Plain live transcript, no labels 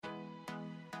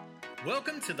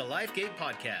Welcome to the LifeGate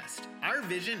Podcast. Our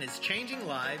vision is changing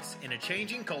lives in a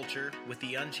changing culture with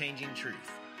the unchanging truth.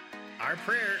 Our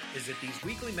prayer is that these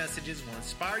weekly messages will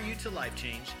inspire you to life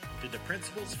change through the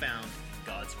principles found in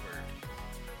God's Word.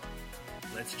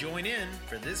 Let's join in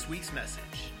for this week's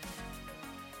message.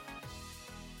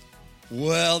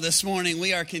 Well, this morning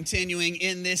we are continuing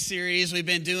in this series we've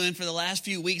been doing for the last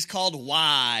few weeks called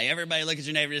Why. Everybody look at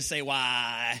your neighbor and say,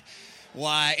 why?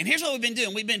 Why? And here's what we've been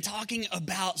doing. We've been talking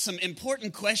about some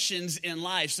important questions in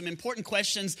life, some important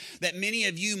questions that many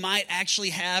of you might actually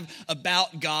have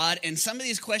about God. And some of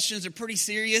these questions are pretty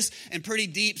serious and pretty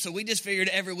deep. So we just figured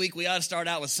every week we ought to start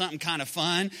out with something kind of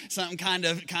fun, something kind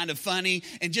of funny.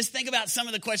 And just think about some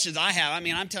of the questions I have. I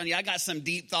mean, I'm telling you, I got some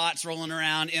deep thoughts rolling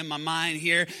around in my mind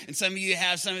here. And some of you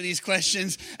have some of these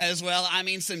questions as well. I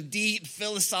mean, some deep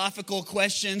philosophical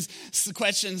questions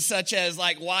such as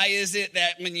like, why is it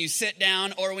that when you sit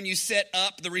down or when you sit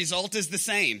up, the result is the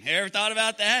same? Have you ever thought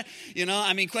about that? You know,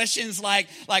 I mean, questions like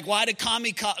why do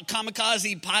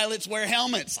kamikaze pilots wear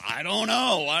helmets? I don't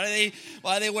know. Why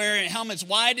are they wearing helmets?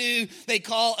 Why do they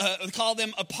call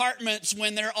them apartments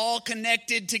when they're all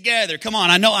connected together? Come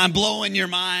on, I know I'm blowing your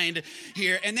mind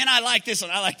here. And then I like this one.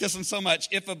 I like this one so much.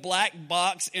 If a black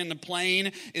box in the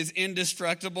plane is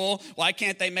indestructible, why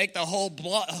can't they make the whole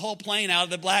plane out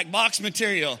of the black box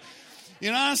material? You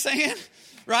know what I'm saying?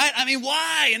 Right? I mean,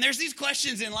 why? And there's these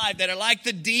questions in life that are like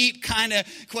the deep kind of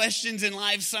questions in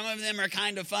life. Some of them are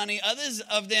kind of funny. Others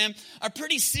of them are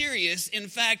pretty serious. In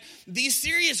fact, these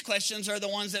serious questions are the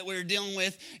ones that we're dealing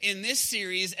with in this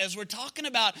series as we're talking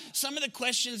about some of the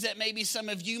questions that maybe some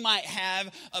of you might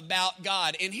have about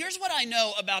God. And here's what I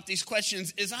know about these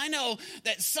questions is I know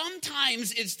that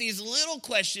sometimes it's these little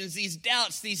questions, these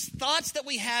doubts, these thoughts that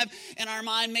we have in our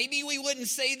mind. Maybe we wouldn't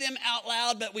say them out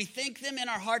loud, but we think them in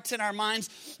our hearts and our minds.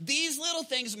 These little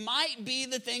things might be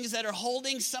the things that are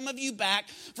holding some of you back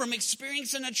from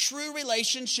experiencing a true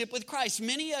relationship with Christ.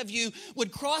 Many of you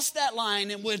would cross that line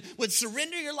and would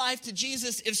surrender your life to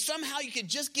Jesus if somehow you could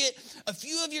just get a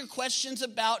few of your questions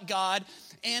about God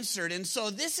answered. And so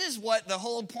this is what the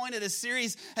whole point of this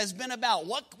series has been about.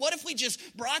 What if we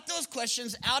just brought those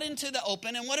questions out into the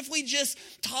open, and what if we just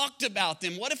talked about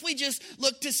them? What if we just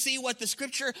looked to see what the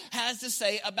scripture has to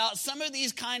say about some of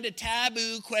these kind of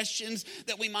taboo questions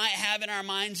that we might have in our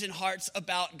minds and hearts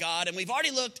about God? And we've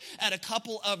already looked at a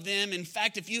couple of them. In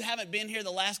fact, if you haven't been here the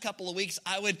last couple of weeks,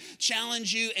 I would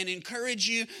challenge you and encourage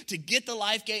you to get the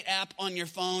LifeGate app on your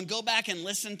phone. Go back and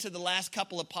listen to the last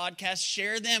couple of podcasts.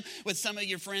 Share them with some of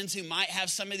your friends who might have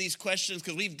some of these questions,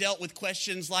 because we've dealt with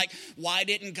questions like, why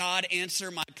didn't God answer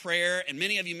my prayer? And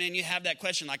many of you, man, you have that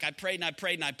question. Like, I prayed and I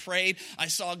prayed and I prayed. I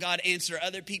saw God answer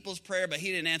other people's prayer, but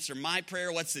he didn't answer my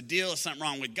prayer. What's the deal? Is something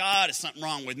wrong with God? Is something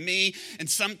wrong with me? And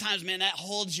sometimes, man, that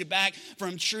holds you back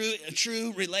from a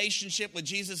true relationship with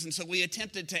Jesus. And so we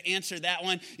attempted to answer that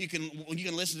one. You can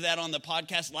listen to that on the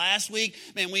podcast. Last week,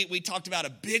 man, we talked about a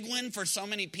big one for so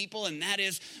many people, and that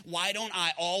is, why don't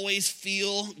I always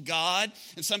feel God?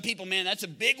 And some people, man, that's a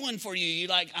big one for you. You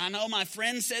like, I know my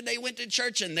friend said they went to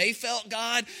church and they felt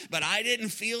God, but I didn't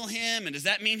feel him. And does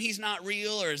that mean he's not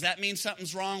real, or does that mean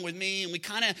something's wrong with me? And we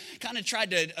kind of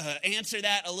tried to answer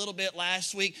that a little bit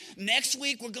last week. Next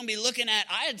week, we're going to be looking at,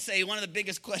 I'd say, one of the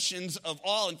biggest questions of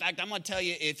all. In fact, I'm going to tell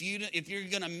you, if you're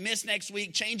going to miss next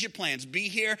week, change your plans. Be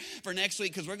here for next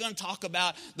week, because we're going to talk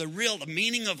about the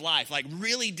meaning of life, like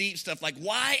really deep stuff. Like,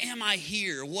 why am I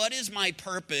here? What is my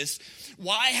purpose?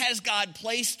 Why has God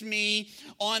placed me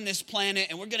on this planet?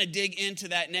 And we're going to dig into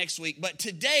that next week. But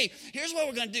today, here's what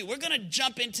we're going to do. We're going to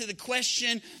jump into the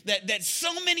question that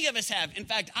so many of us have. In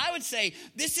fact, I would say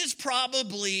this is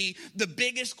probably the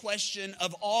biggest question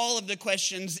of all of the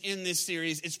questions in this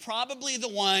series. It's probably the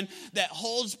one that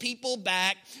holds people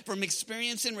back from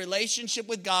experiencing relationship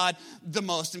with God the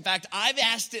most. In fact, I've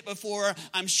asked it before.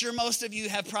 I'm sure most of you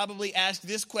have probably asked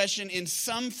this question in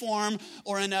some form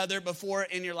or another before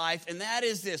in your life. And that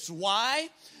is this: why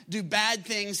do bad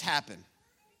things happen?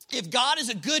 If God is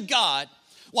a good God,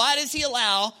 why does he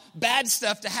allow bad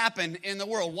stuff to happen in the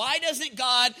world? Why doesn't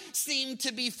God seem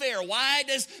to be fair? Why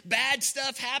does bad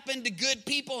stuff happen to good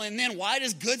people? And then why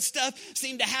does good stuff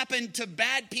seem to happen to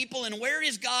bad people? And where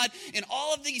is God in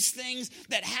all of these things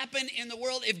that happen in the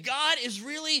world? If God is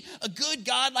really a good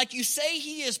God, like you say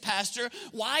he is, Pastor,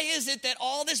 why is it that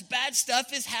all this bad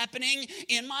stuff is happening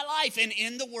in my life and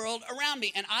in the world around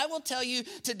me? And I will tell you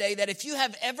today that if you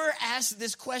have ever asked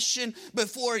this question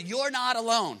before, you're not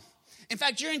alone. In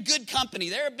fact, you're in good company.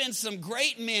 There have been some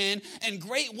great men and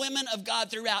great women of God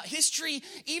throughout history,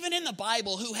 even in the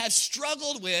Bible, who have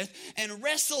struggled with and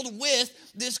wrestled with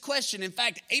this question. In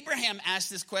fact, Abraham asked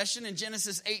this question in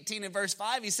Genesis 18 and verse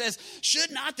 5. He says,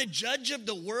 should not the judge of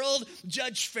the world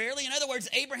judge fairly? In other words,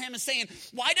 Abraham is saying,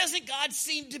 why doesn't God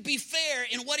seem to be fair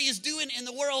in what he is doing in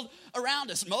the world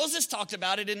around us? Moses talked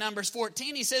about it in Numbers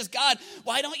 14. He says, God,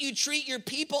 why don't you treat your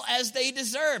people as they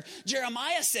deserve?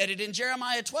 Jeremiah said it in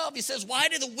Jeremiah 12. He says, why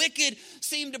do the wicked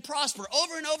seem to prosper?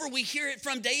 Over and over we hear it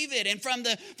from David and from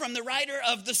the writer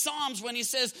of the Psalms when he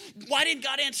says, why didn't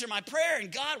God answer my prayer?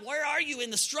 And God, where are you in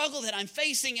the struggle that I'm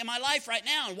facing in my life right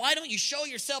now? And why don't you show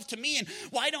yourself to me? And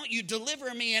why don't you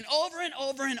deliver me? And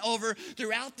over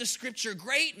throughout the scripture,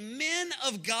 great men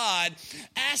of God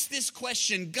ask this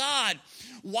question, God,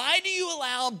 why do you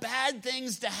allow bad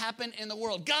things to happen in the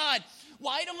world? God,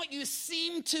 why don't you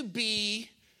seem to be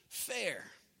fair?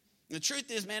 The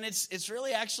truth is, man, it's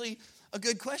really actually a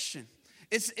good question.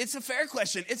 It's a fair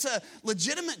question. It's a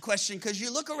legitimate question because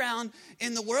you look around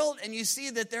in the world and you see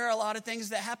that there are a lot of things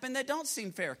that happen that don't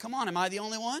seem fair. Come on, am I the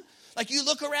only one? Like you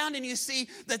look around and you see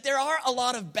that there are a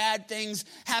lot of bad things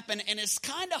happen, and it's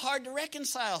kind of hard to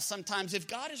reconcile sometimes. If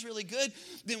God is really good,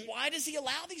 then why does he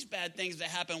allow these bad things to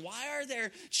happen? Why are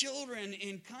there children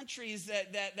in countries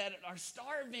that are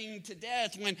starving to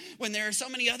death when there are so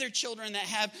many other children that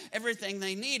have everything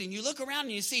they need? And you look around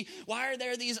and you see, why are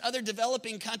there these other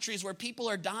developing countries where people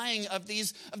are dying of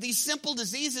these simple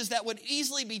diseases that would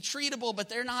easily be treatable, but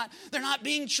they're not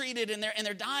being treated and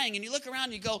they're dying? And you look around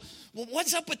and you go, well,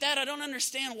 what's up with that? I don't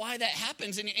understand why that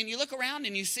happens. And you look around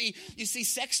and you see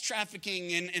sex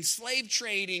trafficking and slave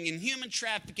trading and human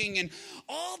trafficking and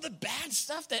all the bad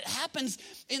stuff that happens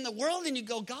in the world. And you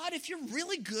go, God, if you're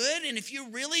really good and if you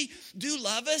really do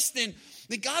love us, then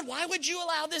God, why would you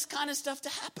allow this kind of stuff to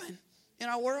happen in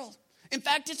our world? In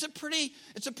fact, it's a pretty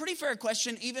fair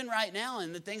question even right now,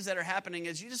 and the things that are happening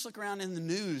as you just look around in the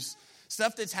news,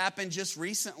 stuff that's happened just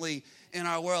recently in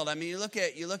our world. I mean, you look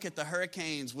at the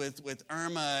hurricanes with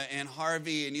Irma and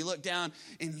Harvey, and you look down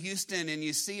in Houston and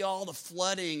you see all the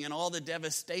flooding and all the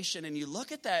devastation, and you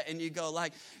look at that and you go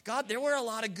like, God, there were a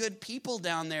lot of good people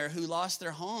down there who lost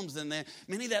their homes, and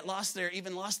many that lost their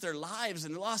lives,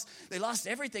 and they lost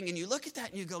everything. And you look at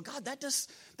that and you go, God, that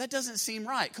doesn't seem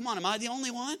right. Come on, am I the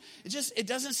only one? It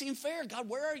doesn't seem fair. God,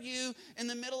 where are you in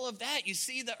the middle of that? You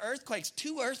see the earthquakes,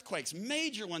 2 earthquakes,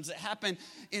 major ones that happened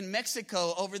in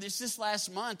Mexico over this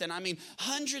last month. And I mean,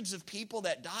 hundreds of people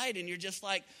that died. And you're just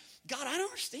like, God, I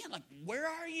don't understand. Like, where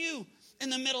are you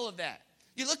in the middle of that?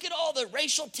 You look at all the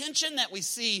racial tension that we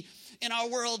see in our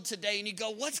world today, and you go,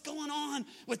 what's going on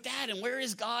with that? And where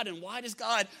is God? And why does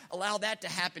God allow that to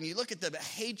happen? You look at the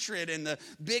hatred and the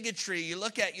bigotry. You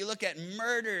look at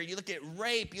murder. You look at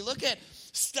rape. You look at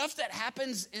stuff that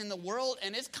happens in the world,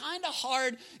 and it's kind of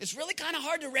hard. It's really kind of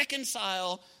hard to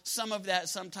reconcile some of that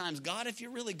sometimes. God, if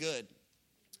you're really good,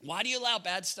 why do you allow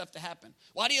bad stuff to happen?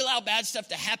 Why do you allow bad stuff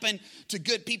to happen to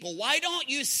good people? Why don't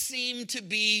you seem to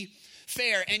be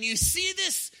fair? And you see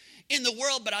this in the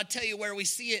world, but I'll tell you where we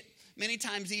see it many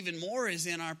times even more is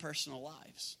in our personal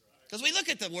lives. Because we look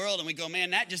at the world and we go,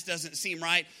 man, that just doesn't seem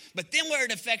right. But then where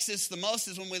it affects us the most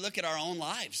is when we look at our own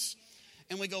lives.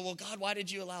 And we go, well, God, why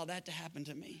did you allow that to happen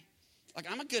to me? Like,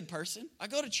 I'm a good person. I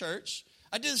go to church.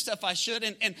 I do the stuff I should.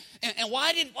 And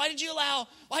why did you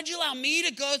allow me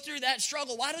to go through that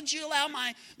struggle? Why did you allow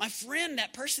my friend,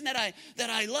 that person that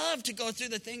I love, to go through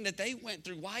the thing that they went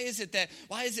through? Why is it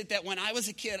that when I was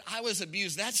a kid I was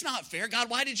abused? That's not fair. God,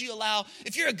 why did you allow,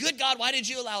 if you're a good God, why did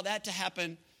you allow that to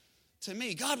happen to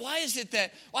me? God, why is it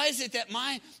that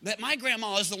my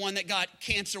grandma is the one that got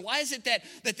cancer? Why is it that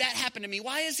happened to me?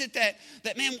 Why is it that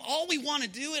man, all we want to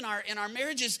do in our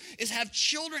marriages is have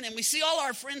children, and we see all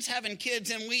our friends having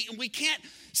kids, and we can't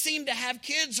seem to have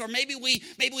kids, or maybe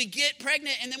we get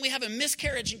pregnant and then we have a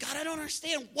miscarriage, and God, I don't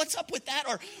understand what's up with that,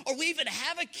 or we even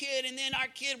have a kid and then our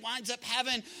kid winds up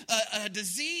having a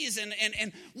disease,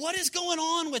 and what is going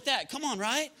on with that? Come on,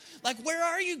 right? Like, where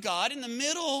are you, God, in the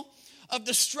middle of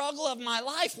the struggle of my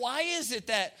life? Why is it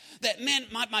that man,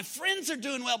 my friends are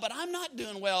doing well, but I'm not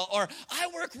doing well? Or I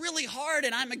work really hard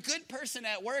and I'm a good person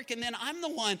at work, and then I'm the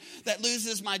one that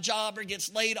loses my job or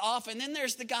gets laid off. And then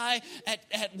there's the guy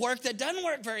at work that doesn't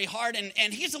work very hard,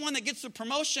 and he's the one that gets the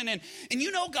promotion. And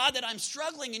you know, God, that I'm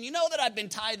struggling, and you know that I've been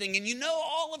tithing, and you know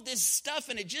all of this stuff.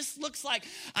 And it just looks like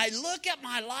I look at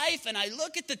my life and I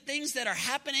look at the things that are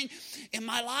happening in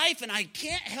my life, and I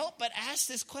can't help but ask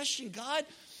this question, God,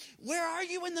 where are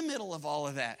you in the middle of all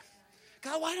of that?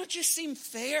 God, why don't you seem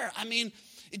fair? I mean,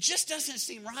 it just doesn't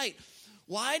seem right.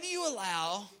 Why do you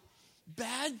allow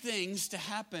bad things to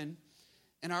happen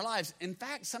in our lives. In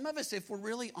fact, some of us, if we're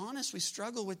really honest, we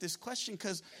struggle with this question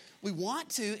because we want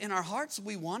to, in our hearts,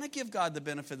 we want to give God the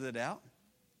benefit of the doubt.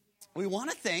 We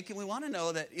want to think and we want to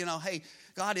know that, hey,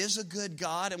 God is a good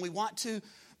God, and we want to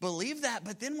believe that.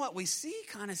 But then what we see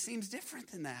kind of seems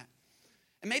different than that.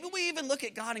 And maybe we even look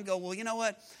at God and go, well, you know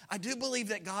what? I do believe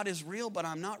that God is real, but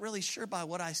I'm not really sure by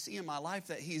what I see in my life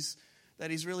that he's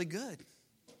really good.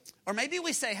 Or maybe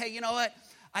we say, hey, you know what?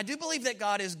 I do believe that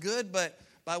God is good, but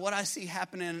by what I see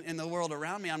happening in the world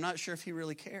around me, I'm not sure if he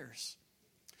really cares.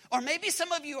 Or maybe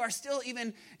some of you are still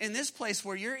even in this place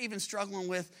where you're even struggling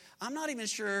with, I'm not even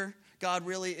sure God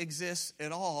really exists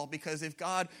at all, because if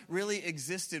God really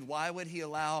existed, why would he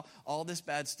allow all this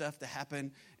bad stuff to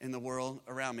happen in the world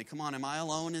around me? Come on, am I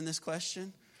alone in this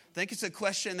question? I think it's a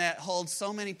question that holds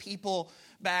so many people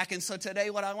back. And so today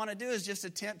what I want to do is just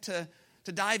attempt to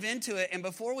dive into it. And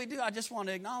before we do, I just want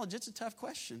to acknowledge it's a tough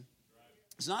question.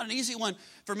 It's not an easy one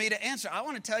for me to answer. I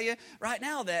want to tell you right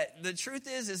now that the truth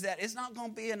is that it's not going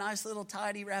to be a nice little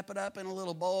tidy, wrap it up in a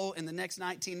little bow in the next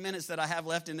 19 minutes that I have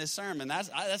left in this sermon.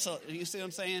 You see what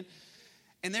I'm saying?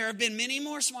 And there have been many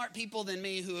more smart people than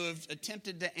me who have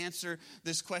attempted to answer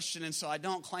this question, and so I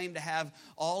don't claim to have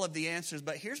all of the answers.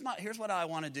 But here's what I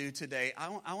want to do today.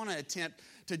 I want to attempt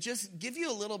to just give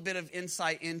you a little bit of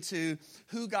insight into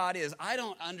who God is. I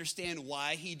don't understand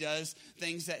why he does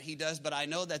things that he does, but I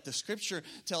know that the scripture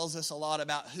tells us a lot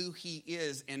about who he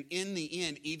is. And in the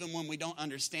end, even when we don't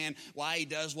understand why he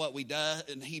does what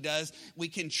he does, we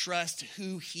can trust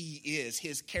who he is,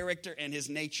 his character and his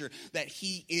nature, that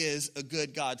he is a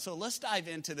good God. So let's dive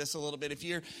into this a little bit. If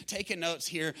you're taking notes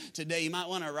here today, you might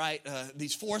want to write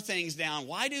these 4 things down.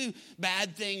 Why do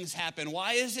bad things happen?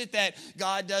 Why is it that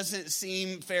God doesn't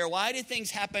seem fair? Why do things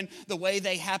happen the way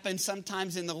they happen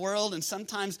sometimes in the world and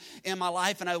sometimes in my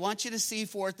life? And I want you to see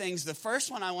 4 things. The first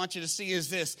one I want you to see is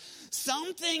this.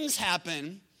 Some things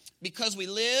happen because we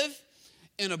live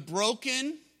in a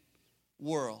broken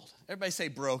world. Everybody say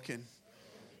broken.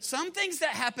 Some things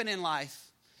that happen in life,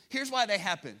 here's why they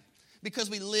happen.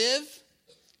 Because we live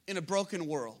in a broken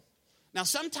world. Now,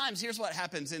 sometimes here's what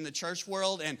happens in the church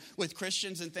world and with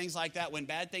Christians and things like that. When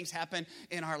bad things happen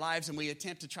in our lives and we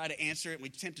attempt to try to answer it, we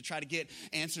attempt to try to get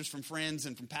answers from friends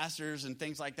and from pastors and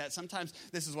things like that. Sometimes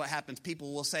this is what happens.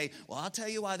 People will say, well, I'll tell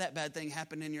you why that bad thing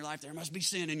happened in your life. There must be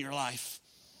sin in your life.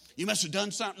 You must have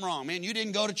done something wrong, man. You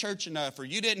didn't go to church enough, or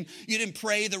you didn't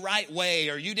pray the right way,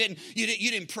 or you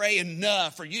didn't pray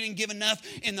enough, or you didn't give enough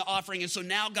in the offering, and so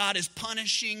now God is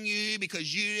punishing you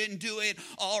because you didn't do it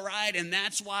all right, and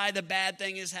that's why the bad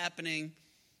thing is happening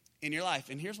in your life.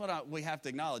 And here's what we have to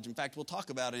acknowledge. In fact, we'll talk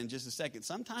about it in just a second.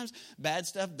 Sometimes bad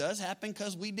stuff does happen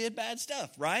because we did bad stuff,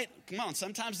 right? Come on,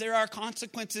 sometimes there are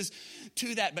consequences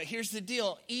to that. But here's the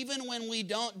deal. Even when we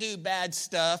don't do bad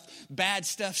stuff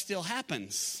still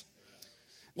happens.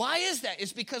 Why is that?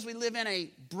 It's because we live in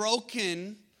a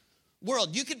broken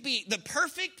world. You could be the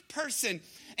perfect person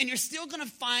and you're still going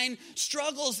to find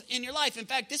struggles in your life. In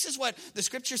fact, this is what the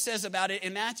scripture says about it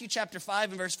in Matthew chapter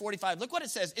 5 and verse 45. Look what it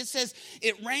says. It says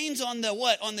it rains on the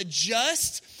what? On the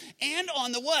just and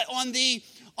on the what? On the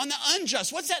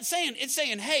unjust. What's that saying? It's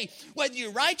saying, hey, whether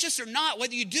you're righteous or not,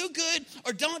 whether you do good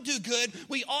or don't do good,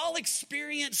 we all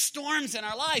experience storms in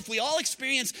our life. We all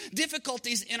experience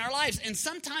difficulties in our lives. And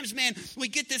sometimes, man, we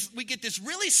get this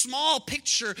really small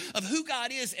picture of who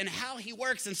God is and how he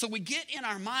works. And so we get in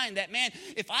our mind that, man,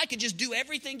 if I could just do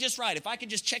everything just right, if I could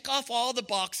just check off all the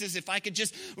boxes, if I could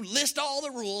just list all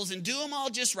the rules and do them all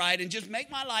just right and just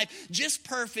make my life just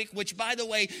perfect, which, by the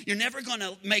way, you're never going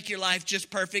to make your life just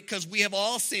perfect because we have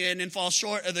all sin and fall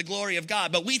short of the glory of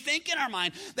God. But we think in our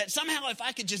mind that somehow if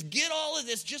I could just get all of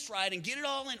this just right and get it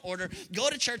all in order, go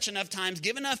to church enough times,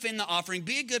 give enough in the offering,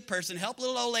 be a good person, help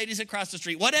little old ladies across the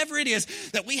street, whatever it is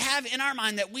that we have in our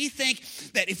mind, that we think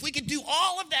that if we could do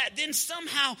all of that, then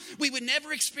somehow we would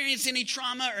never experience any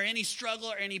trauma or any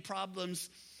struggle or any problems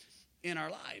in our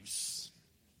lives.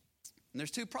 And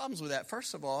there's 2 problems with that.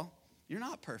 First of all, you're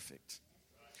not perfect.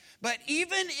 But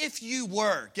even if you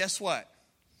were, guess what?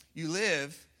 You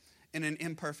live in an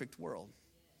imperfect world.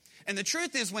 And the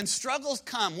truth is, when struggles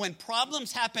come, when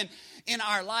problems happen in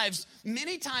our lives,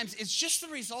 many times it's just the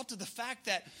result of the fact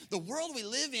that the world we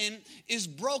live in is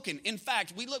broken. In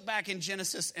fact, we look back in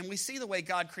Genesis and we see the way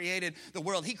God created the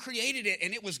world. He created it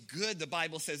and it was good, the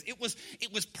Bible says. It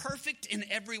was perfect in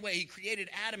every way. He created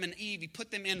Adam and Eve. He put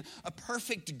them in a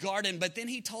perfect garden. But then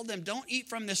he told them, don't eat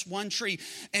from this one tree.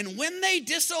 And when they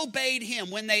disobeyed him,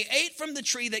 when they ate from the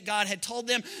tree that God had told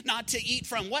them not to eat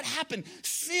from, what happened?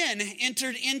 Sin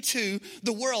entered into into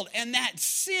the world. And that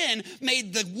sin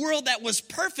made the world that was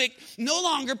perfect no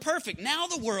longer perfect. Now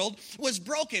the world was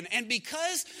broken. And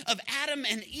because of Adam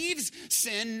and Eve's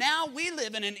sin, now we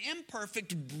live in an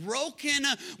imperfect, broken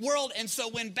world. And so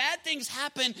when bad things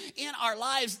happen in our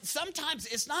lives, sometimes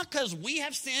it's not because we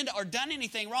have sinned or done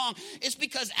anything wrong. It's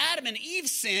because Adam and Eve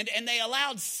sinned and they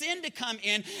allowed sin to come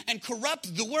in and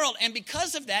corrupt the world. And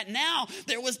because of that, now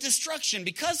there was destruction.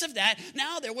 Because of that,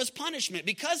 now there was punishment.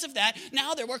 Because of that,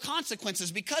 now there were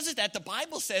consequences. Because of that, the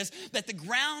Bible says that the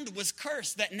ground was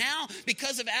cursed. That now,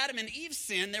 because of Adam and Eve's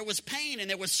sin, there was pain and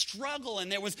there was struggle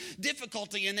and there was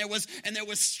difficulty and there was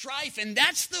strife. And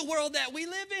that's the world that we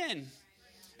live in.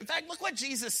 In fact, look what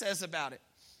Jesus says about it.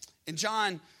 In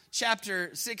John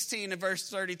chapter 16 and verse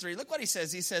 33, look what he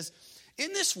says. He says,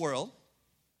 in this world,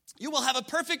 you will have a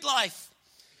perfect life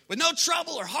with no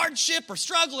trouble or hardship or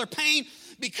struggle or pain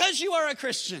because you are a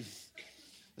Christian.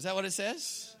 Is that what it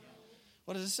says?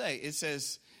 What does it say? It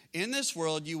says, in this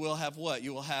world, you will have what?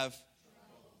 You will have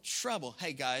trouble.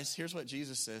 Hey, guys, here's what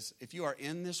Jesus says. If you are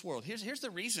in this world, here's the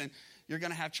reason you're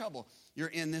going to have trouble. You're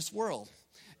in this world.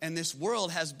 And this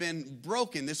world has been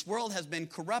broken. This world has been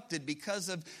corrupted because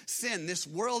of sin. This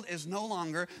world is no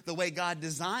longer the way God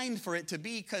designed for it to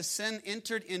be because sin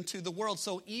entered into the world.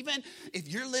 So even if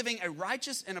you're living a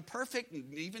righteous and a perfect,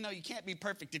 even though you can't be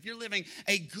perfect, if you're living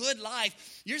a good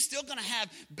life, you're still going to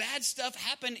have bad stuff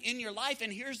happen in your life.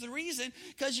 And here's the reason,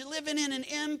 because you're living in an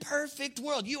imperfect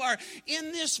world. You are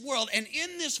in this world, and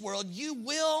in this world you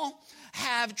will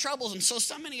have troubles. And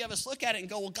so many of us look at it and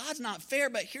go, well, God's not fair.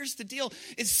 But here's the deal.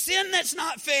 It's sin that's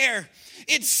not fair.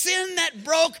 It's sin that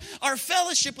broke our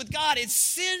fellowship with God. It's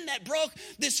sin that broke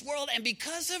this world. And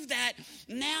because of that,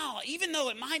 now, even though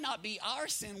it might not be our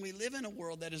sin, we live in a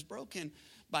world that is broken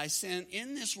by sin.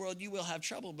 In this world, you will have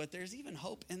trouble. But there's even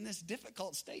hope in this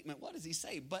difficult statement. What does he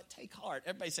say? But take heart.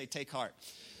 Everybody say, take heart.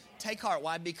 Take heart.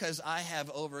 Why? Because I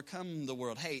have overcome the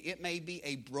world. Hey, it may be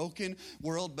a broken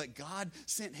world, but God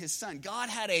sent his son. God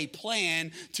had a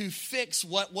plan to fix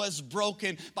what was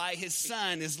broken by his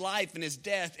son, his life and his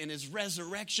death and his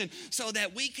resurrection, so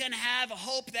that we can have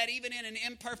hope that even in an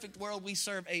imperfect world, we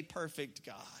serve a perfect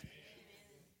God.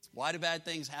 Why do bad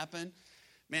things happen?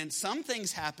 Man, some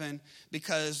things happen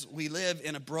because we live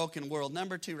in a broken world.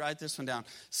 Number 2, write this one down.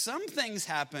 Some things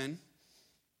happen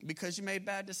because you made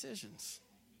bad decisions.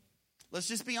 Let's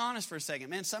just be honest for a second,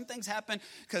 man. Some things happen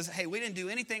because, hey, we didn't do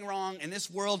anything wrong and this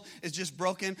world is just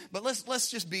broken. But let's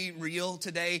just be real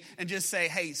today and just say,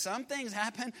 hey, some things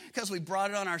happen because we brought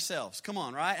it on ourselves. Come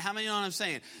on, right? How many know what I'm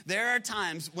saying? There are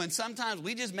times when sometimes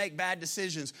we just make bad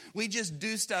decisions. We just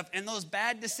do stuff, and those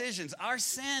bad decisions, our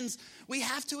sins, we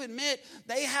have to admit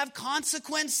they have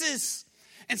consequences.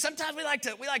 And sometimes we like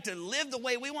to live the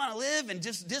way we want to live and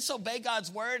just disobey God's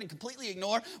word and completely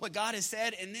ignore what God has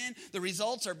said. And then the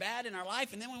results are bad in our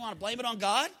life. And then we want to blame it on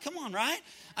God. Come on, right?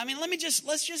 I mean,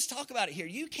 let's just talk about it here.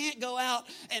 You can't go out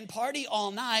and party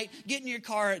all night, get in your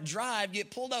car, drive,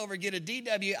 get pulled over, get a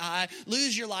DWI,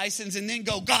 lose your license, and then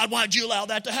go, God, why'd you allow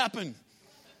that to happen?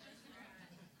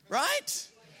 Right?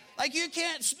 Like you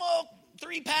can't smoke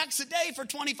 3 packs a day for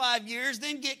 25 years,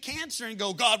 then get cancer and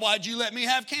go, God, why'd you let me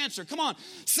have cancer? Come on.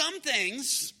 Some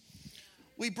things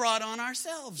we brought on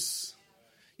ourselves.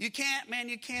 You can't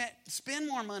spend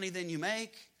more money than you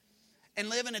make and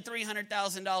live in a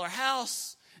 $300,000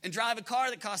 house and drive a car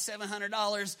that costs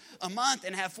 $700 a month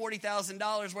and have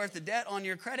 $40,000 worth of debt on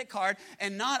your credit card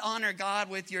and not honor God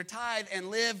with your tithe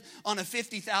and live on a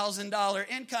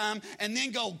 $50,000 income and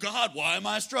then go, God, why am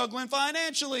I struggling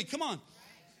financially? Come on.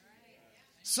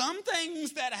 Some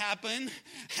things that happen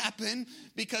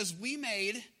because we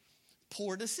made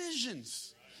poor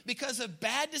decisions. Because of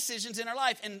bad decisions in our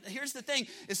life. And here's the thing,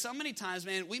 is so many times,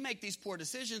 man, we make these poor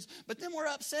decisions, but then we're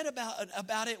upset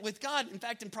about it with God. In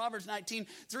fact, in Proverbs 19:3,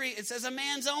 it says, a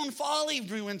man's own folly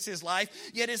ruins his life,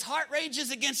 yet his heart rages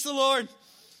against the Lord.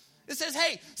 It says,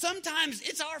 hey, sometimes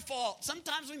it's our fault.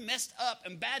 Sometimes we messed up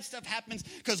and bad stuff happens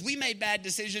because we made bad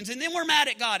decisions and then we're mad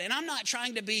at God. And I'm not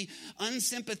trying to be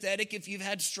unsympathetic if you've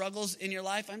had struggles in your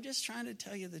life. I'm just trying to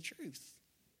tell you the truth.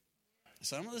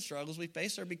 Some of the struggles we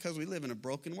face are because we live in a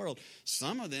broken world.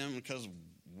 Some of them because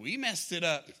we messed it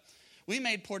up. We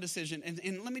made poor decisions.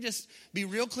 And let me just be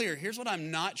real clear. Here's what I'm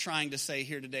not trying to say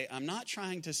here today. I'm not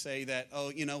trying to say that, oh,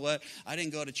 you know what? I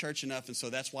didn't go to church enough, and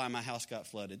so that's why my house got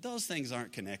flooded. Those things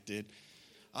aren't connected.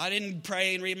 I didn't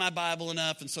pray and read my Bible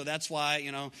enough, and so that's why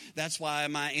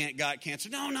my aunt got cancer.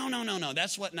 No.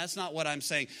 That's not what I'm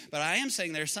saying. But I am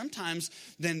saying there's sometimes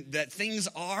then that things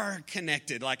are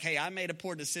connected. Like, hey, I made a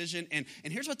poor decision, and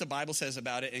here's what the Bible says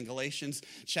about it in Galatians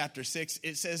chapter 6.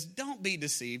 It says, don't be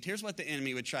deceived. Here's what the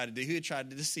enemy would try to do. He would try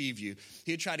to deceive you.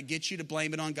 He would try to get you to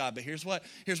blame it on God. But here's what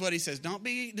he says. Don't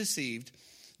be deceived.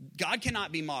 God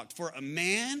cannot be mocked. For a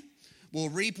man will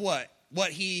reap what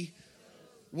he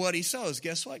sows.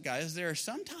 Guess what, guys? There are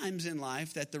some times in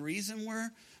life that the reason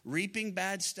we're reaping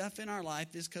bad stuff in our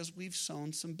life is because we've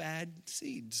sown some bad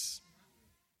seeds.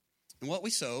 And what we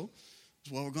sow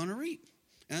is what we're going to reap.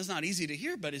 And it's not easy to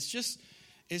hear, but it's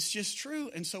just true.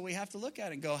 And so we have to look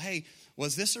at it and go, hey,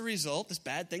 was this a result, this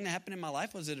bad thing that happened in my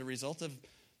life, was it a result of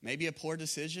maybe a poor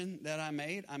decision that I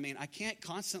made? I mean, I can't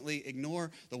constantly ignore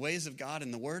the ways of God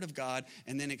and the Word of God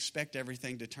and then expect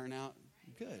everything to turn out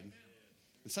good.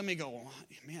 And some of you go, well,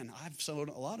 man, I've sowed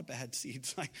a lot of bad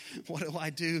seeds. Like, what do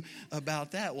I do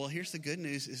about that? Well, here's the good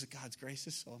news is that God's grace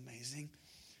is so amazing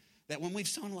that when we've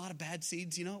sown a lot of bad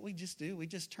seeds, you know what we just do? We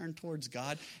just turn towards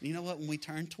God. And you know what? When we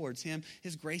turn towards Him,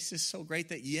 His grace is so great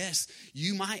that, yes,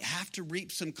 you might have to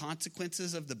reap some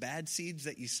consequences of the bad seeds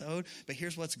that you sowed. But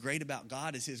here's what's great about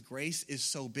God is His grace is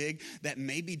so big that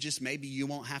maybe, just maybe, you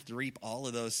won't have to reap all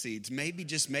of those seeds. Maybe,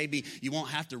 just maybe, you won't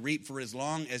have to reap for as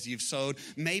long as you've sowed.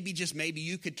 Maybe, just maybe,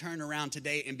 you could turn around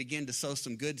today and begin to sow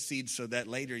some good seeds so that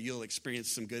later you'll experience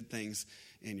some good things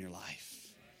in your life.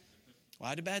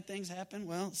 Why do bad things happen?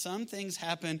 Well, some things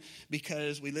happen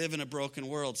because we live in a broken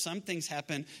world. Some things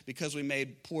happen because we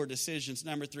made poor decisions.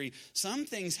 Number 3, some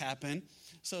things happen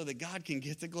so that God can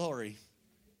get the glory.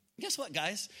 Guess what,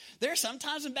 guys? There are some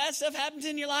times when bad stuff happens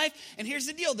in your life, and here's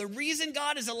the deal. The reason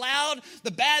God has allowed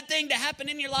the bad thing to happen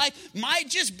in your life might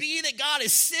just be that God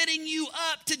is setting you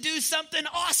up to do something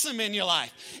awesome in your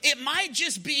life. It might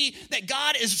just be that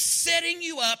God is setting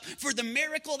you up for the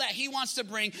miracle that He wants to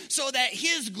bring so that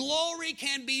His glory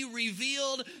can be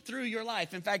revealed through your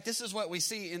life. In fact, this is what we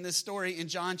see in this story in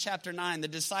John chapter 9. The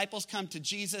disciples come to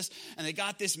Jesus, and they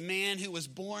got this man who was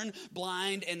born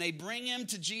blind, and they bring him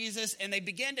to Jesus, and they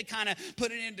begin to kind of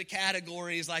put it into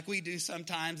categories like we do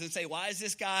sometimes and say, why is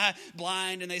this guy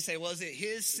blind? And they say, well, is it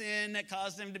his sin that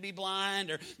caused him to be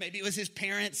blind? Or maybe it was his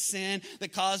parents' sin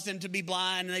that caused him to be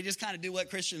blind. And they just kind of do what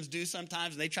Christians do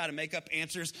sometimes, and they try to make up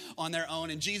answers on their own.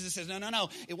 And Jesus says, no,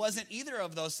 it wasn't either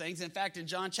of those things. In fact, in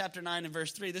John chapter 9 and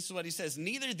verse 3, this is what He says,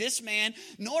 neither this man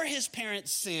nor his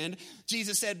parents sinned.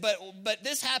 Jesus said, but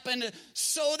this happened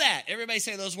so that, everybody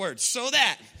say those words, so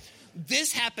that.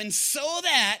 This happened so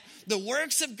that the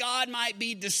works of God might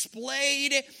be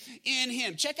displayed in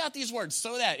Him. Check out these words,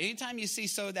 so that. Anytime you see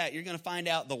so that, you're going to find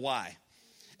out the why.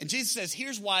 And Jesus says,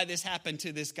 here's why this happened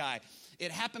to this guy.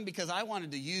 It happened because I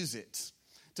wanted to use it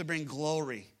to bring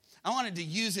glory. I wanted to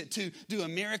use it to do a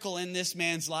miracle in this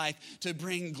man's life, to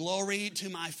bring glory to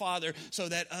my Father so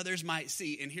that others might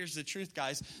see. And here's the truth,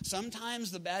 guys. Sometimes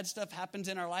the bad stuff happens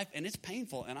in our life and it's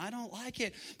painful and I don't like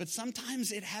it. But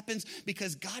sometimes it happens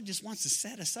because God just wants to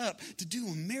set us up to do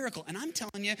a miracle. And I'm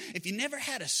telling you, if you never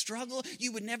had a struggle,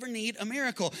 you would never need a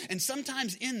miracle. And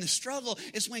sometimes in the struggle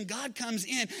is when God comes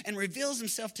in and reveals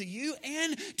Himself to you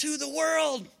and to the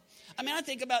world. I mean, I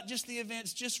think about just the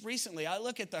events just recently. I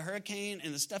look at the hurricane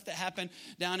and the stuff that happened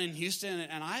down in Houston,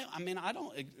 and I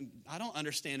don't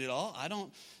understand it all. I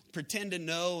don't pretend to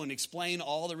know and explain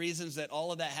all the reasons that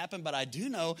all of that happened, but I do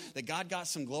know that God got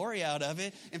some glory out of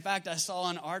it. In fact, I saw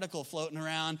an article floating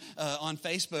around on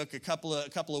Facebook a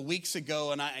couple of weeks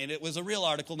ago, and it was a real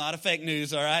article, not a fake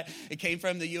news. All right, it came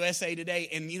from the USA Today,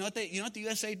 and you know what the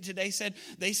USA Today said?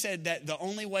 They said that the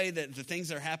only way that the things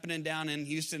that are happening down in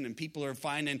Houston and people are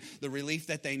finding the relief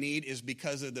that they need is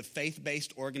because of the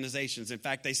faith-based organizations. In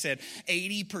fact, they said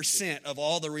 80% of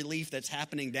all the relief that's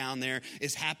happening down there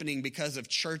is happening because of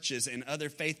churches and other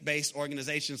faith-based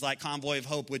organizations like Convoy of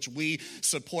Hope, which we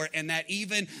support, and that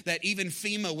even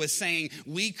FEMA was saying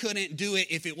we couldn't do it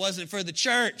if it wasn't for the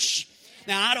church.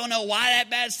 Now, I don't know why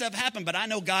that bad stuff happened, but I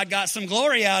know God got some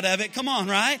glory out of it. Come on,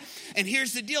 right? And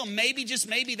here's the deal. Maybe, just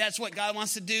maybe, that's what God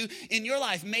wants to do in your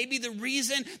life. Maybe the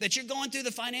reason that you're going through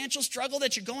the financial struggle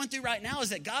that you're going through right now is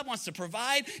that God wants to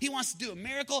provide. He wants to do a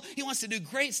miracle. He wants to do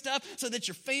great stuff so that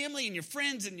your family and your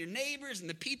friends and your neighbors and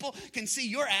the people can see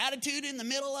your attitude in the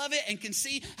middle of it and can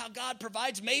see how God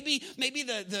provides. Maybe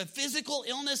the physical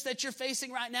illness that you're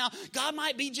facing right now, God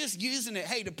might be just using it,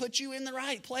 hey, to put you in the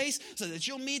right place so that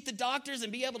you'll meet the doctors neighbors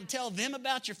and be able to tell them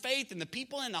about your faith, and the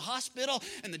people in the hospital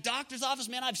and the doctor's office.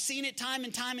 Man, I've seen it time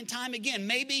and time and time again.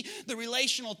 Maybe the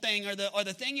relational thing or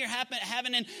the thing you're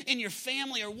having in your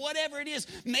family or whatever it is.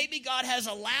 Maybe God has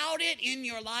allowed it in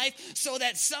your life so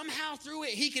that somehow through it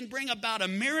he can bring about a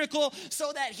miracle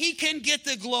so that he can get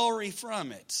the glory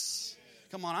from it.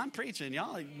 Come on, I'm preaching.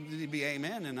 Y'all need to be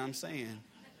amen, and I'm saying.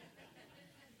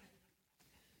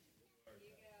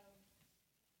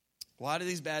 Why do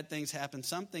these bad things happen?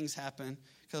 Some things happen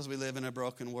because we live in a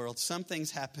broken world. Some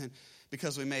things happen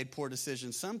because we made poor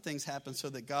decisions. Some things happen so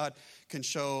that God can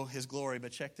show his glory.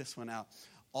 But check this one out.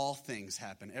 All things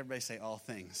happen. Everybody say all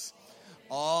things.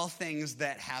 All things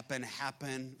that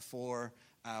happen for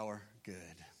our good.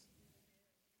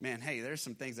 Man, hey, there's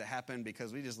some things that happen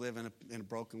because we just live in a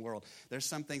broken world. There's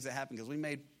some things that happen because we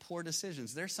made poor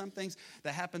decisions. There's some things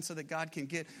that happen so that God can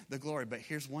get the glory. But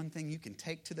here's one thing you can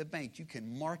take to the bank. You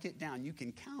can mark it down. You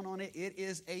can count on it. It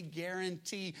is a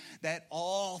guarantee that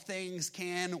all things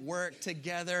can work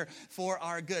together for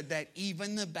our good. That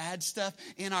even the bad stuff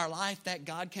in our life, that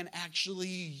God can actually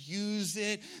use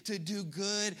it to do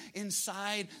good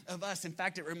inside of us. In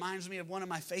fact, it reminds me of one of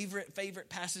my favorite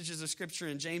passages of Scripture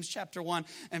in James chapter 1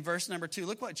 and verse number 2.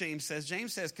 Look what James says.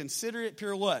 James says, consider it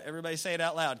pure what? Everybody say it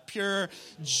out loud. Pure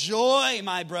joy,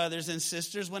 my brothers and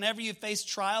sisters, whenever you face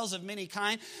trials of many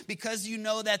kind, because you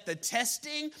know that the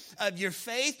testing of your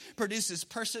faith produces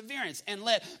perseverance. And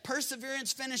let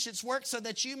perseverance finish its work so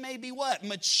that you may be what?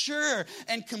 Mature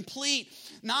and complete,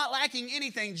 not lacking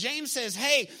anything. James says,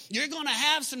 hey, you're going to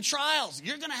have some trials.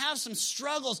 You're going to have some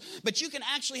struggles, but you can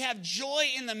actually have joy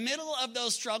in the middle of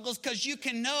those struggles because you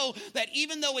can know that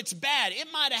even though it's bad, it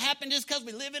might have happened just because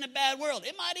we live in a bad world.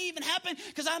 It might even happen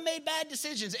because I made bad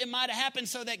decisions. It might have happened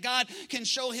so that God can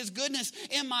show his goodness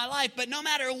in my life. But no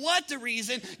matter what the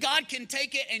reason, God can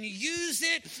take it and use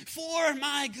it for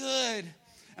my good.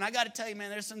 And I got to tell you,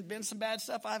 man, there's been some bad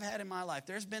stuff I've had in my life.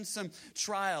 There's been some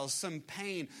trials, some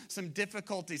pain, some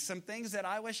difficulties, some things that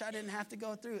I wish I didn't have to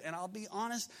go through. And I'll be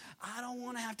honest, I don't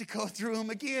want to have to go through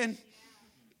them again.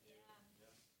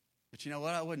 But you know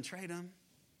what? I wouldn't trade them.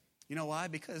 You know why?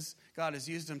 Because God has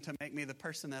used them to make me the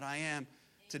person that I am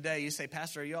today. You say,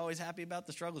 Pastor, are you always happy about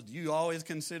the struggles? Do you always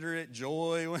consider it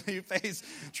joy when you face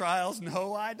trials?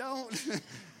 No, I don't.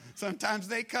 Sometimes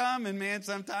they come, and man,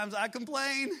 sometimes I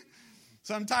complain.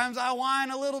 Sometimes I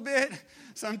whine a little bit.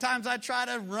 Sometimes I try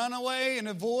to run away and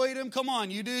avoid them. Come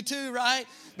on, you do too, right?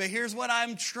 But here's what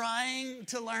I'm trying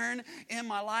to learn in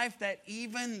my life, that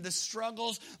even the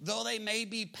struggles, though they may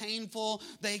be painful,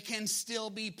 they can still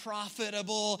be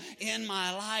profitable in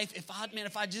my life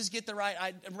if I just get the right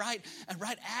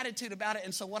attitude about it.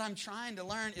 And so what I'm trying to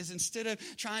learn is, instead of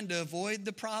trying to avoid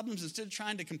the problems, instead of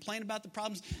trying to complain about the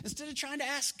problems, instead of trying to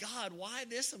ask God why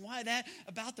this and why that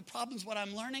about the problems, what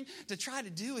I'm learning to try to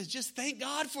do is just thank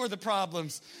God for the problems.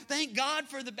 Thank God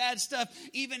for the bad stuff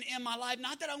even in my life.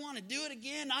 Not that I want to do it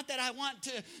again, not that I want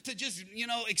to just,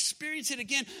 experience it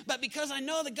again, but because I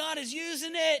know that God is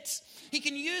using it. He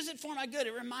can use it for my good.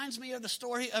 It reminds me of the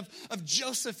story of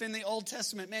Joseph in the Old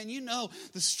Testament. Man, you know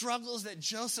the struggles that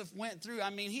Joseph went through.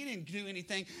 I mean, he didn't do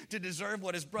anything to deserve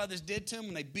what his brothers did to him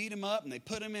when they beat him up and they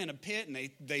put him in a pit and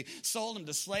they sold him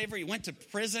to slavery. He went to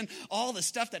prison. All the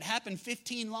stuff that happened,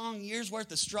 15 long years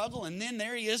worth of struggle, and then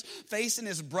there he is facing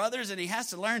his brothers, and he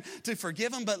has to learn to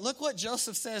forgive them. But look what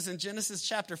Joseph says in Genesis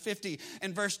chapter 50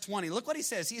 and verse 20. Look what he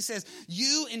says. He says,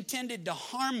 you intended to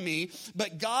harm me,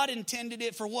 but God intended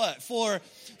it for what? For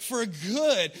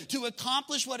good, to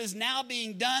accomplish what is now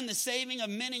being done, the saving of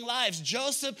many lives.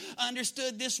 Joseph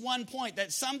understood this one point,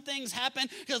 that some things happen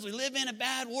because we live in a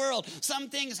bad world. Some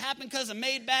things happen because of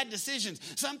made bad decisions.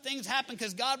 Some things happen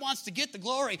because God wants to get the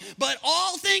glory. But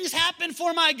all things happen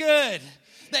for my good.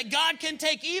 That God can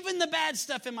take even the bad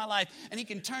stuff in my life and he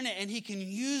can turn it and he can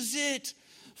use it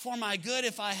for my good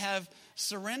if I have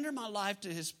surrendered my life to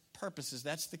his purposes.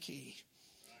 That's the key.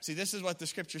 See, this is what the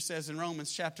scripture says in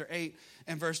Romans chapter 8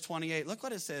 and verse 28. Look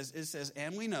what it says. It says,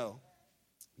 and we know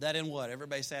that in what?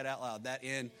 Everybody say it out loud. That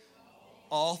in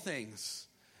all things,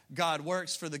 God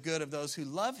works for the good of those who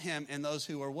love him and those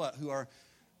who are what? Who are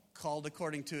called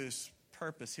according to his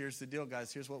purpose. Here's the deal,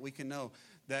 guys. Here's what we can know.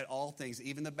 That all things,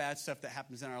 even the bad stuff that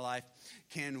happens in our life,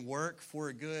 can work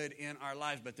for good in our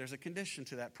lives. But there's a condition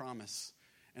to that promise.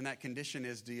 And that condition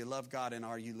is, do you love God and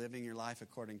are you living your life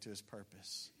according to his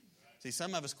purpose? See,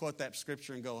 some of us quote that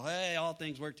scripture and go, hey, all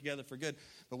things work together for good.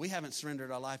 But we haven't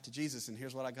surrendered our life to Jesus. And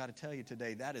here's what I got to tell you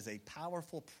today. That is a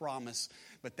powerful promise.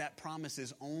 But that promise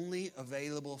is only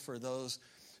available for those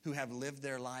who have lived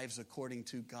their lives according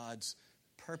to God's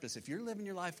purpose. If you're living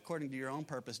your life according to your own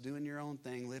purpose, doing your own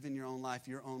thing, living your own life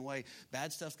your own way,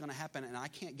 bad stuff's going to happen. And I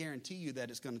can't guarantee you that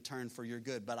it's going to turn for your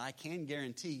good. But I can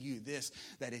guarantee you this,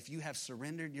 that if you have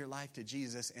surrendered your life to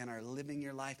Jesus and are living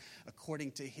your life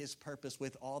according to his purpose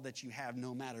with all that you have,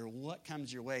 no matter what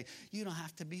comes your way, you don't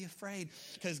have to be afraid,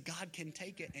 because God can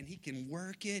take it and he can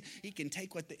work it. He can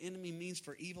take what the enemy means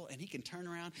for evil and he can turn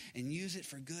around and use it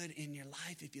for good in your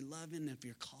life if you love him and if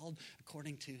you're called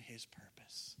according to his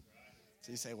purpose.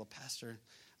 So you say, well, Pastor,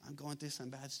 I'm going through some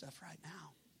bad stuff right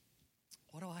now.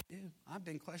 What do I do? I've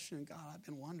been questioning God. I've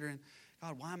been wondering,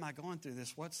 God, why am I going through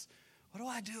this? What do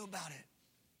I do about it?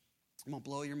 I'm going to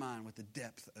blow your mind with the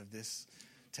depth of this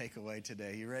takeaway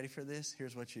today. You ready for this?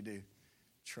 Here's what you do.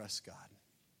 Trust God.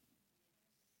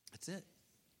 That's it.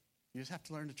 You just have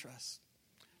to learn to trust.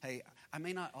 Hey, I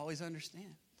may not always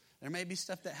understand. There may be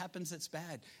stuff that happens that's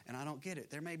bad, and I don't get it.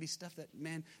 There may be stuff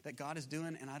that God is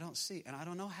doing, and I don't see, and I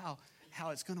don't know how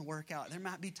it's going to work out. There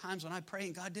might be times when I pray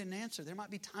and God didn't answer. There might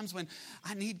be times when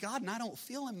I need God and I don't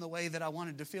feel him the way that I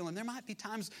wanted to feel him. There might be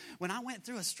times when I went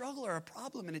through a struggle or a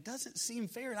problem and it doesn't seem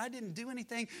fair and I didn't do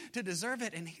anything to deserve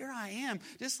it. And here I am,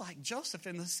 just like Joseph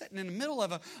sitting in the middle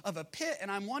of a pit, and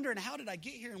I'm wondering, how did I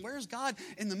get here and where's God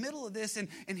in the middle of this? And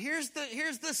here's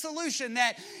the solution,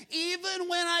 that even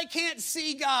when I can't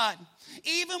see God,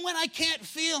 even when I can't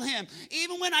feel him,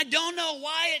 even when I don't know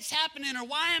why it's happening or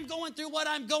why I'm going through what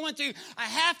I'm going through, I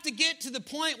have to get to the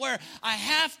point where I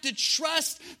have to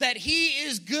trust that he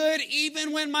is good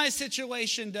even when my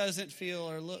situation doesn't feel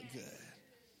or look good.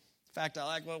 In fact, I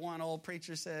like what one old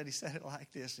preacher said. He said it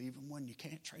like this: even when you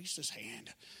can't trace his hand,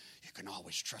 you can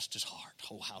always trust his heart.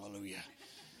 Oh, hallelujah.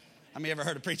 I mean, ever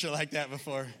heard a preacher like that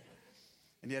before?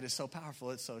 And yet it's so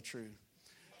powerful, it's so true.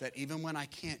 That even when I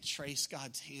can't trace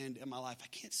God's hand in my life, I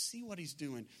can't see what he's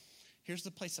doing, here's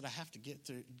the place that I have to get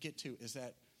to is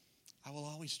that I will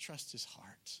always trust his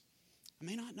heart. I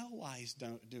may not know why he's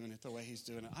doing it the way he's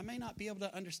doing it. I may not be able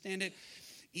to understand it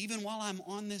even while I'm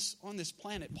on this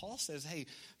planet. Paul says, hey,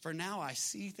 for now I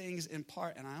see things in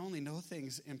part and I only know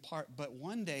things in part, but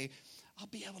one day I'll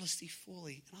be able to see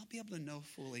fully and I'll be able to know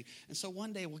fully. And so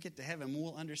one day we'll get to heaven and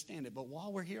we'll understand it. But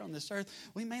while we're here on this earth,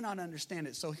 we may not understand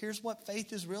it. So here's what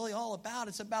faith is really all about.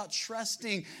 It's about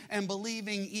trusting and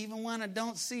believing even when I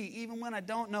don't see, even when I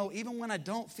don't know, even when I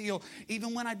don't feel,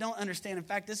 even when I don't understand. In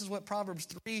fact, this is what Proverbs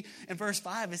 3 and verse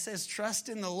 5, it says, trust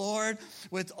in the Lord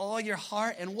with all your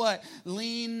heart and what?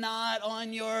 Lean not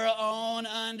on your own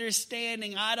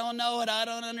understanding. I don't know it. I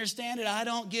don't understand it. I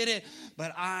don't get it.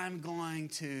 But I'm going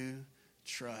to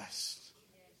trust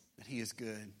that he is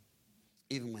good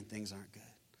even when things aren't good.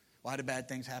 Why do bad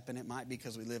things happen? It might be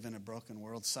because we live in a broken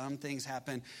world. Some things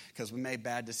happen because we made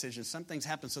bad decisions. Some things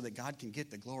happen so that God can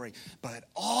get the glory. But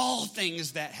all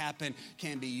things that happen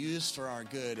can be used for our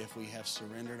good if we have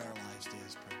surrendered our lives to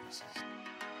his purposes.